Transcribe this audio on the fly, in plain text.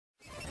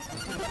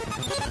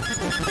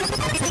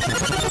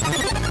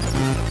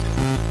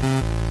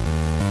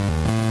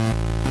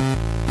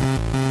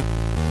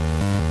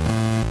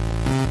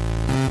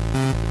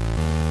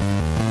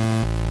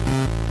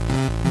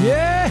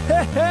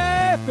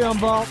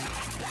Vault.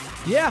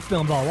 Yeah,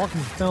 Film Vault. Welcome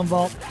to Film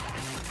Vault.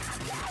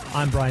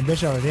 I'm Brian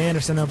Bishop with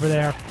Anderson over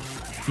there.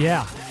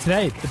 Yeah,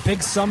 today, the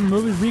big summer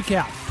movie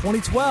recap,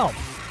 2012.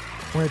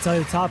 We're going to tell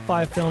you the top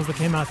 5 films that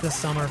came out this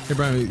summer. Hey,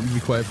 Brian, you be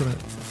quiet for that.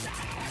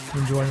 You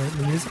enjoying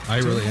the music? I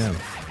really am.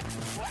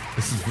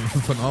 This is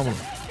phenomenal.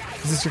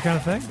 Is this your kind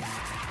of thing?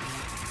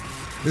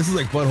 This is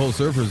like Butthole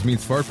Surfers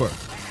meets Fart Bar.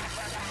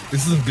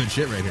 This is some good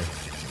shit right here.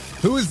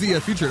 Who is the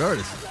featured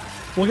artist?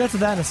 We'll get to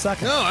that in a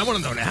second. No, I want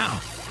to know now.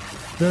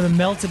 They're the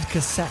Melted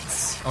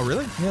Cassettes. Oh,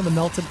 really? Yeah, the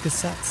Melted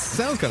Cassettes.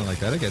 Sounds kind of like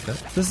that. I get that.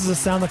 This is a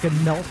sound like a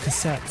melt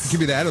cassettes.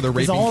 Give me that or the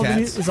raping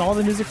cats. Is all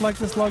the music like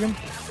this, Logan?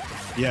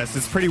 Yes,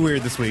 it's pretty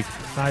weird this week.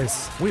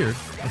 Nice. Weird.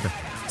 Okay.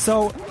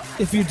 So,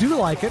 if you do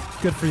like it,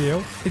 good for you.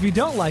 If you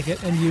don't like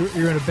it and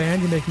you're in a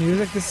band, you make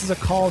music, this is a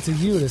call to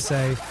you to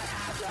say,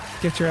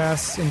 get your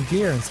ass in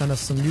gear and send us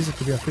some music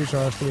to be our feature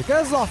artist for the week.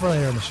 This is all for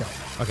later in the show.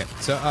 Okay,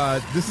 so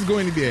this is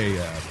going to be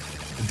a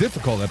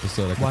difficult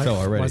episode, I can tell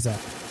already. Why is that?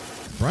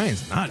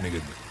 Brian's not in a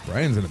good...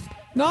 Brian's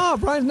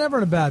never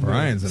in a bad mood.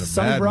 Brian's in a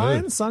sunny bad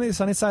Brian? mood. Sunny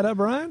side up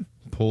Brian?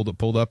 Pulled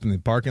up in the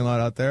parking lot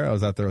out there. I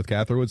was out there with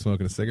Catherwood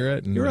smoking a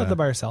cigarette. And, you were out there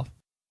by yourself.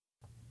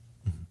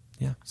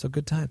 Yeah, so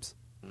good times.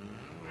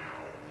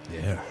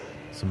 Yeah,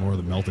 some more of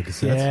the Melted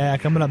Cassettes. Yeah,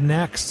 coming up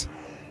next.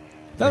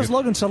 That was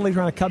Logan subtly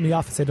trying to cut me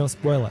off and say don't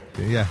spoil it.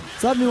 Yeah.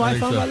 Is that a new I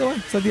think iPhone, so. by the way?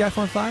 Is that the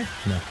iPhone 5?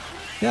 No.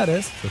 Yeah, it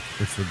is.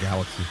 It's the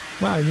Galaxy.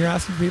 Wow, and you're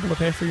asking people to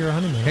pay for your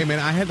honeymoon. Hey, man,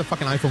 I had the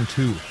fucking iPhone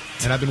 2,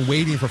 and I've been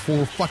waiting for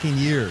 4 fucking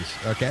years,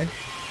 okay?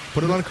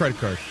 Put it on a credit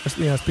card.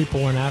 There's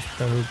people in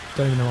Africa who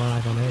don't even know what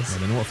an iPhone is. I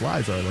don't know what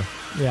flies are there.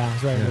 Yeah,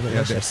 it's very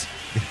delicious.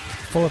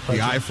 Full of The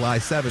pleasure.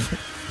 iFly 7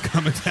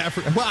 coming to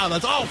Africa. Wow,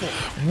 that's awful.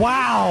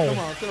 Wow. Come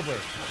on, get up there.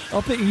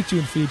 I'll have to eat you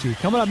and feed you.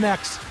 Coming up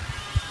next,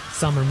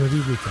 Summer Movie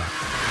Recap.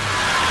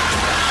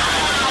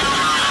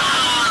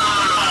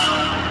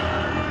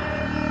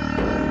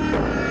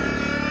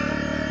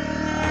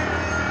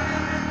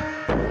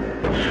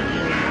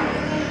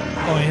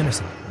 Oh,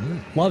 Anderson.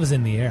 Love is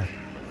in the air.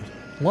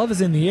 Love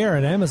is in the air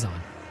at Amazon.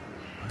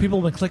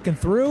 People have been clicking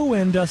through,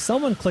 and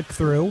someone clicked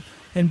through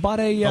and bought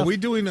a... Are we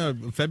doing a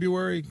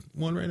February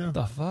one right now?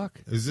 The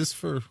fuck? Is this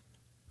for...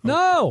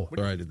 No!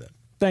 Sorry, I did that.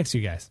 Thanks,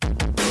 you guys.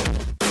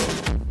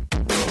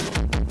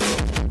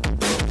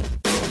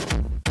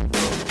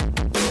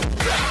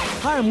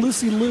 Hi, I'm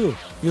Lucy Liu.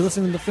 You're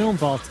listening to Film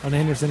Vault on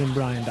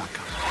andersonandbryanDOTcom.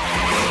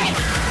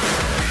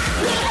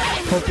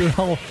 Hope you're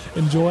all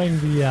enjoying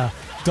the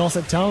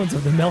dulcet tones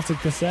of the Melted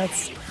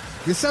Cassettes.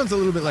 This sounds a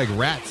little bit like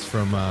Rats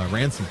from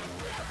Ransom.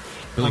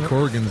 Billy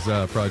Corrigan's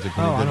project.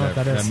 When he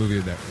did that movie,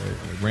 that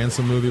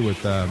Ransom movie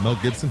with Mel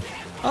Gibson.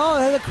 Oh,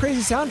 they had a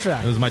crazy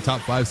soundtrack. It was my top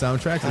 5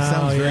 soundtracks. It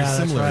sounds very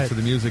similar to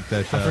the music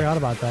that... I forgot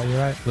about that. You're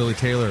right. Lily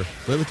Taylor.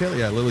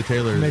 Yeah, Lily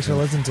Taylor. Make sure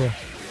to listen to.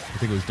 I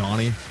think it was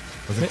Donnie.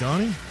 Was it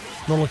Donnie?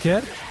 Little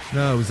kid?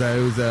 No, it was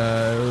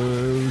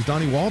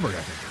Donnie Wahlberg,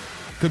 I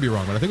think. Could be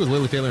wrong, but I think it was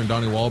Lily Taylor and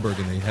Donnie Wahlberg,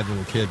 and they had a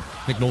little kid,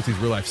 Nick Nolte's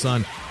real-life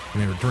son,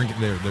 and they were drinking,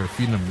 they were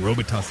feeding him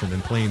Robitussin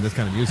and playing this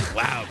kind of music.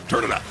 Loud.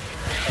 Turn it up.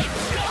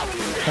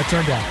 That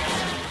turned out.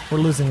 We're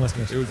losing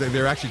listeners.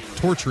 They were actually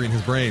torturing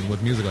his brain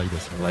with music like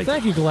this.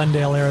 Thank you,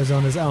 Glendale,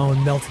 Arizona's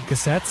own Melted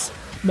Cassettes.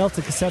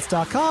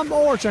 MeltedCassettes.com,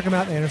 or check them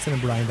out at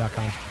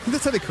andersonandbryan.com.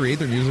 That's how they create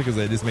their music, is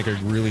they just make a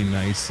really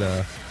nice,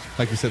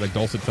 like you said, like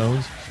dulcet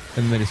tones,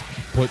 and then they just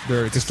put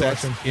their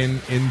cassettes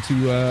into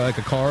like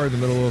a car in the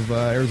middle of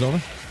Arizona,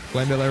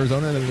 Glendale,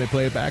 Arizona, and then they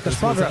play it back. That's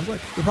what it sounds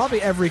like.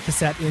 Probably every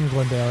cassette in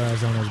Glendale,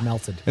 Arizona is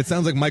melted. It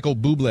sounds like Michael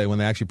Bublé when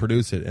they actually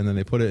produce it, and then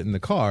they put it in the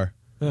car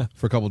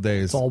for a couple of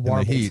days in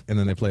the heat, and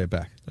then they play it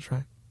back. That's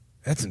right.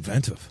 That's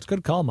inventive. It's a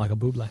good call, Michael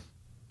Bublé.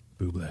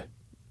 Bublé.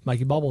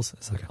 Mikey Bubbles,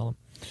 as I call him.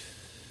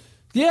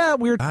 Yeah,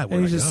 weird. And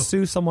you just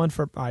sue someone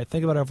for... All right,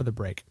 think about it over the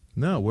break.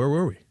 No, where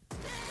were we?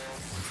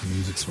 The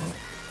music's wrong.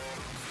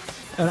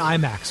 An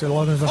IMAX.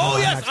 Oh,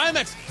 yes,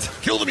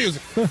 IMAX. Kill the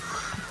music.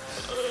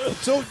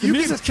 So the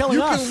music's killing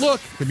us. Can look.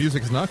 The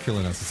music is not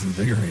killing us. It's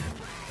invigorating.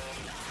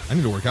 I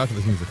need to work out to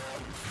this music.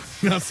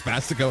 You know how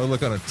spastic I would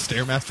look on a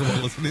Stairmaster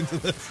while listening to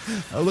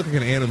this? I would look like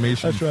an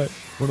animation. That's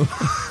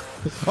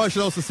right. I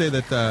should also say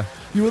that...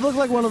 you would look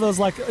like one of those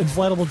like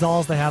inflatable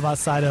dolls they have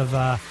outside of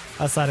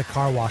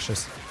car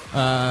washes.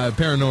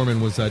 Paranorman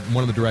was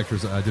one of the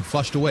directors. Did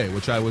Flushed Away,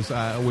 which I was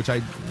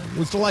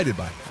delighted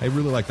by. I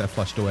really like that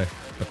Flushed Away.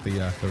 But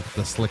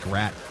the slick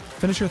rat.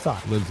 Finish your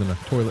thought. Lives in a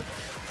toilet.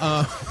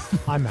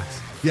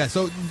 IMAX. Yeah,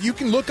 so you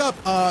can look up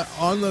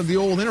on the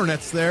old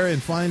internets there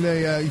and find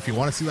if you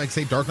want to see, like,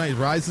 say, Dark Knight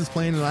Rises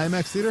playing in an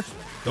IMAX theater,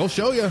 they'll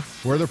show you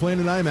where they're playing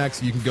in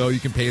IMAX. You can go, you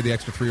can pay the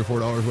extra $3 or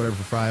 $4, whatever,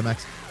 for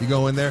IMAX. You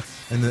go in there,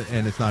 and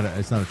it's not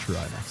a true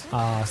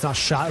IMAX. It's not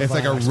shot. It's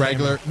like a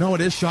regular. Camera. No,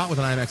 it is shot with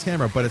an IMAX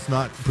camera, but it's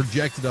not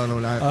projected on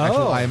an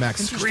actual IMAX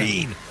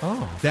screen.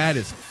 Oh, that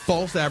is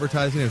false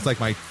advertising. It's like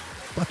my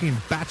fucking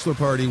bachelor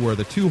party where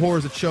the 2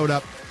 whores that showed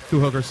up,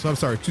 2 hookers. I'm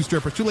sorry, 2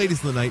 strippers, 2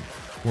 ladies of the night.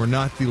 Were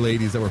not the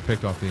ladies that were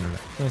picked off the internet.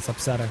 It's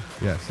upsetting.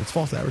 Yes, it's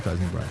false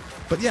advertising, Brian.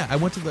 But yeah, I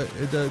went to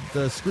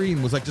the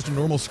screen was like just a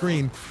normal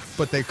screen,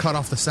 but they cut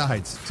off the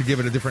sides to give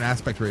it a different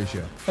aspect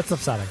ratio. That's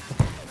upsetting.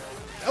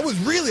 That was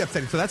really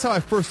upsetting. So that's how I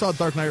first saw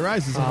Dark Knight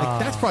Rises. I'm like,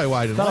 that's probably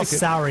why I didn't That'll like it.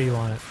 sour you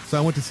on it. So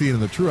I went to see it in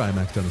the True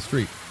IMAX down the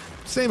street.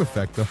 Same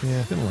effect, though.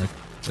 Yeah. Didn't like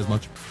as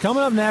much.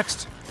 Coming up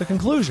next, the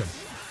conclusion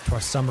to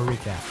our summer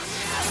recap.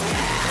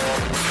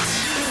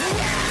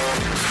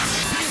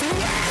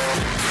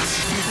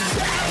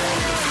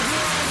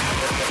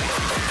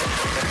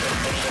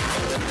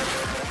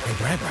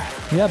 Hey, Brad.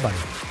 Yeah,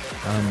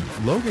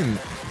 buddy. Logan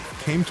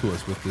came to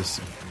us with this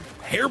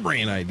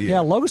harebrained idea. Yeah,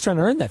 Logan's trying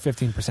to earn that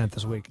 15%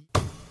 this week.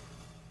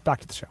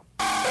 Back to the show.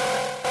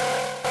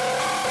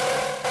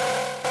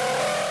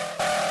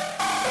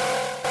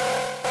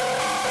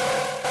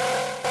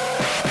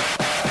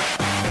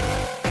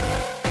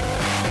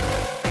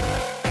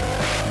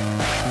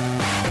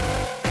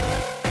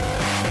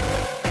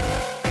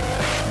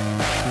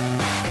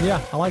 Yeah,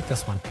 I like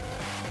this one.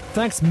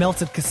 Thanks,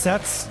 Melted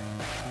Cassettes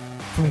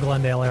from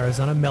Glendale,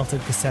 Arizona.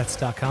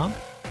 MeltedCassettes.com.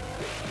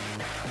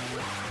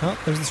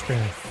 Oh, there's the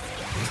screen.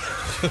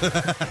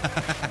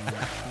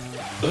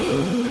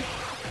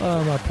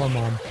 Oh, my poor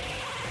mom.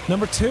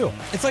 Number 2.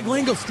 It's like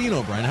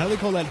langostino, Brian. How do they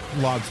call that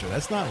lobster?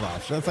 That's not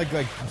lobster. That's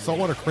like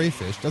saltwater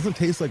crayfish. Doesn't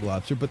taste like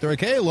lobster, but they're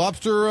like, hey,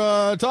 lobster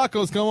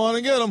tacos, come on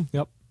and get them.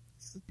 Yep.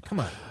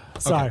 Come on.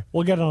 Sorry. Okay.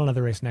 We'll get on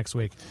another race next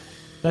week.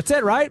 That's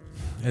it, right?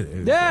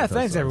 Yeah,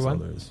 thanks,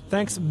 everyone.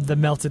 Thanks, the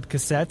Melted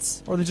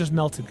Cassettes, or the just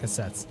Melted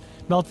Cassettes.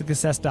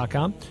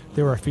 MeltedCassettes.com.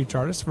 They were a feature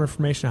artist. For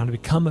information on how to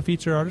become a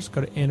feature artist,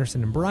 go to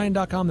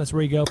andersonandbryan.com. That's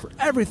where you go for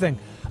everything.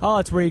 Oh,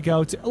 that's where you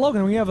go to.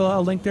 Logan, we have a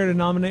link there to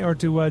nominate or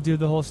to do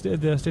the whole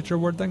the Stitcher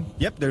Award thing?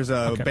 Yep, there's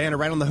a banner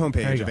right on the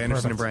homepage of go.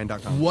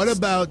 andersonandbryan.com. What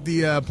about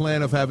the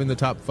plan of having the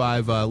top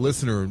 5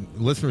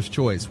 listeners'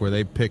 choice, where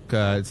they pick,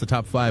 it's the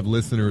top 5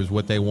 listeners,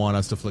 what they want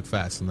us to flick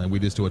fast, and then we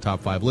just do a top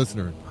 5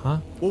 listener. Huh?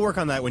 We'll work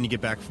on that when you get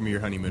back from your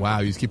honeymoon.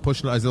 Wow, you just keep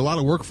pushing. Is it a lot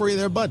of work for you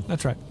there, bud?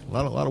 That's right. A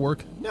lot of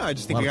work? No, I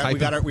just think A lot of we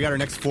got typing? our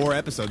next 4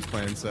 episodes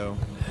planned, so...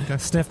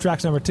 Sniff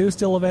Tracks number 2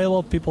 still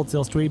available. People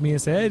still tweet me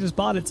and say, hey, I just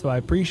bought it, so I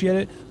appreciate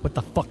it. What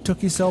the fuck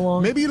took you so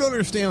long? Maybe you don't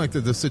understand like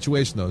the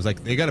situation, though. It's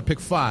like they got to pick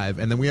 5,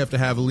 and then we have to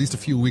have at least a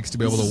few weeks to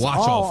be able to watch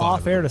all 5.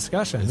 Off-air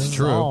discussion. This It's is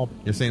true. all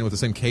You're saying it with the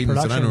same cadence that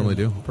I production- normally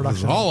do. production.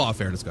 This is all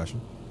off-air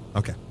discussion.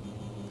 Okay.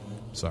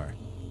 Sorry.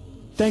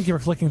 Thank you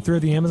for clicking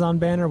through the Amazon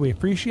banner. We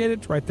appreciate it.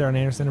 It's right there on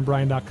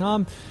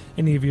andersonandbryan.com.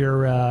 Any of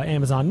your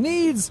Amazon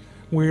needs,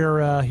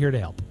 we're here to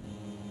help.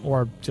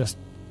 Or just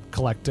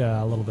collect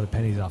a little bit of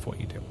pennies off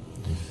what you do.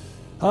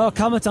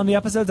 Comments on the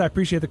episodes. I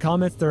appreciate the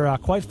comments. They're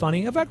quite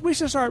funny. In fact, we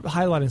should start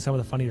highlighting some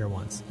of the funnier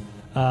ones.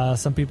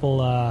 Some people,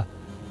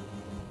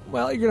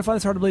 well, you're going to find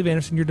this hard to believe,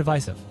 Anderson. You're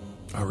divisive.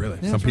 Oh, really?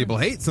 Yeah, Some that's people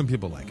hate, some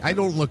people like. I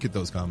don't look at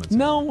those comments.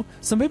 No,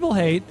 some people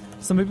hate.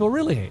 Some people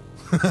really hate.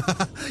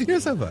 You're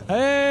so fun.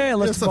 Hey, a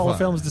list You're of so all the fun.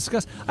 films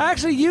discussed. I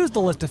actually used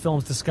the list of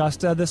films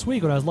discussed this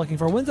week when I was looking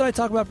for when did I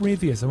talk about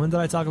Prometheus and when did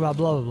I talk about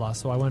blah, blah, blah.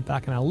 So I went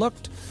back and I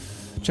looked.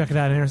 Check it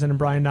out at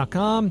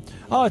andersonandbryan.com.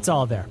 Oh, it's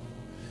all there.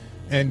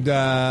 And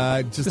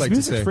just This like to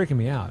music's say, freaking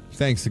me out.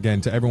 thanks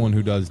again to everyone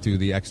who does do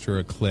the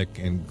extra click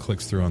and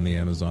clicks through on the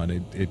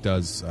Amazon. It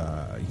does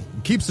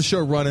keeps the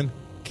show running,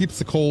 keeps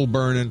the coal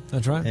burning.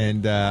 That's right.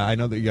 And I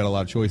know that you got a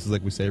lot of choices,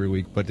 like we say every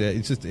week, but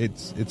it's just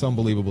it's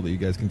unbelievable that you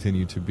guys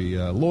continue to be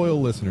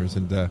loyal listeners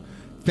and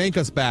thank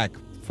us back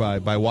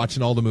by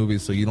watching all the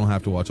movies, so you don't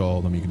have to watch all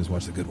of them. You can just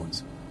watch the good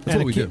ones. That's And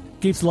what we do.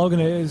 Keeps Logan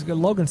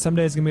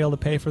someday is going to be able to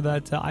pay for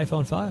that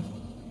iPhone 5.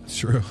 It's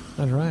true.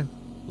 That's right.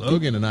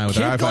 Logan and I with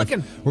Keep our iPhone,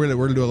 clicking. we're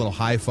gonna do a little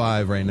high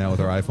five right now with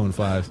our iPhone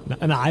 5.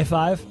 An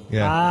i5?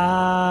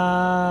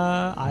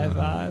 Yeah.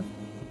 i5.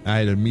 I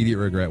had immediate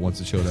regret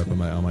once it showed up on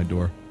my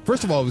door.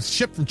 First of all, it was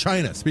shipped from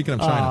China. Speaking of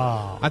China,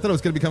 Oh. I thought it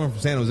was going to be coming from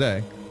San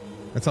Jose.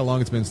 That's how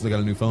long it's been since I got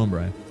a new phone,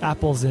 Brian.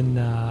 Apple's in,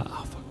 where are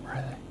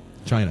they?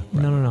 China.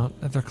 Right. No.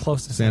 They're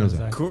close to San Jose.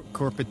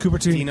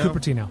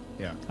 Cupertino.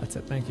 Yeah. That's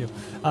it. Thank you.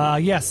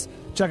 Yes.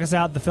 Check us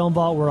out, The Film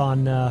Vault. We're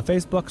on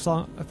Facebook,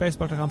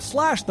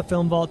 Facebook.com/The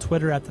Film Vault,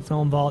 Twitter @The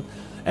Film Vault,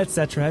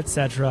 etc.,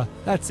 etc.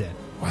 That's it.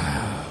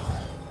 Wow.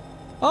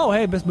 Oh,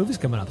 hey, Miss Movie's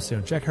coming up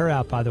soon. Check her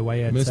out, by the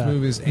way. It's, Miss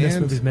Movies Miss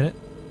and- Movies Minute.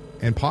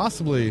 And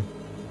possibly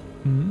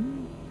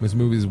Miss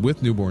Movies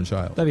with newborn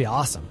child. That'd be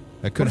awesome.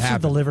 That could What if she's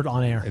happen. delivered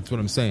on air. That's what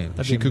I'm saying.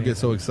 That'd She be could get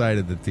amazing. so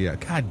excited that the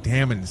God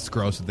damn it, it's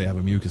gross that they have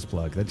a mucus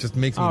plug. That just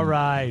makes me All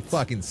right.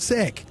 fucking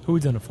sick. Who we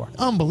doing it for?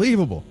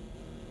 Unbelievable.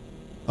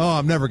 Oh,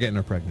 I'm never getting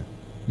her pregnant.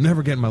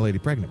 Never getting my lady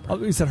pregnant. Oh,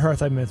 you said her. I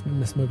thought you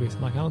Miss Movies.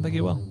 I'm like, I don't think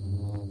you will.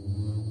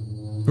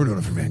 We're doing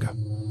it for Vango.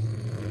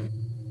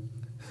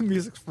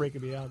 Music's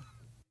freaking me out.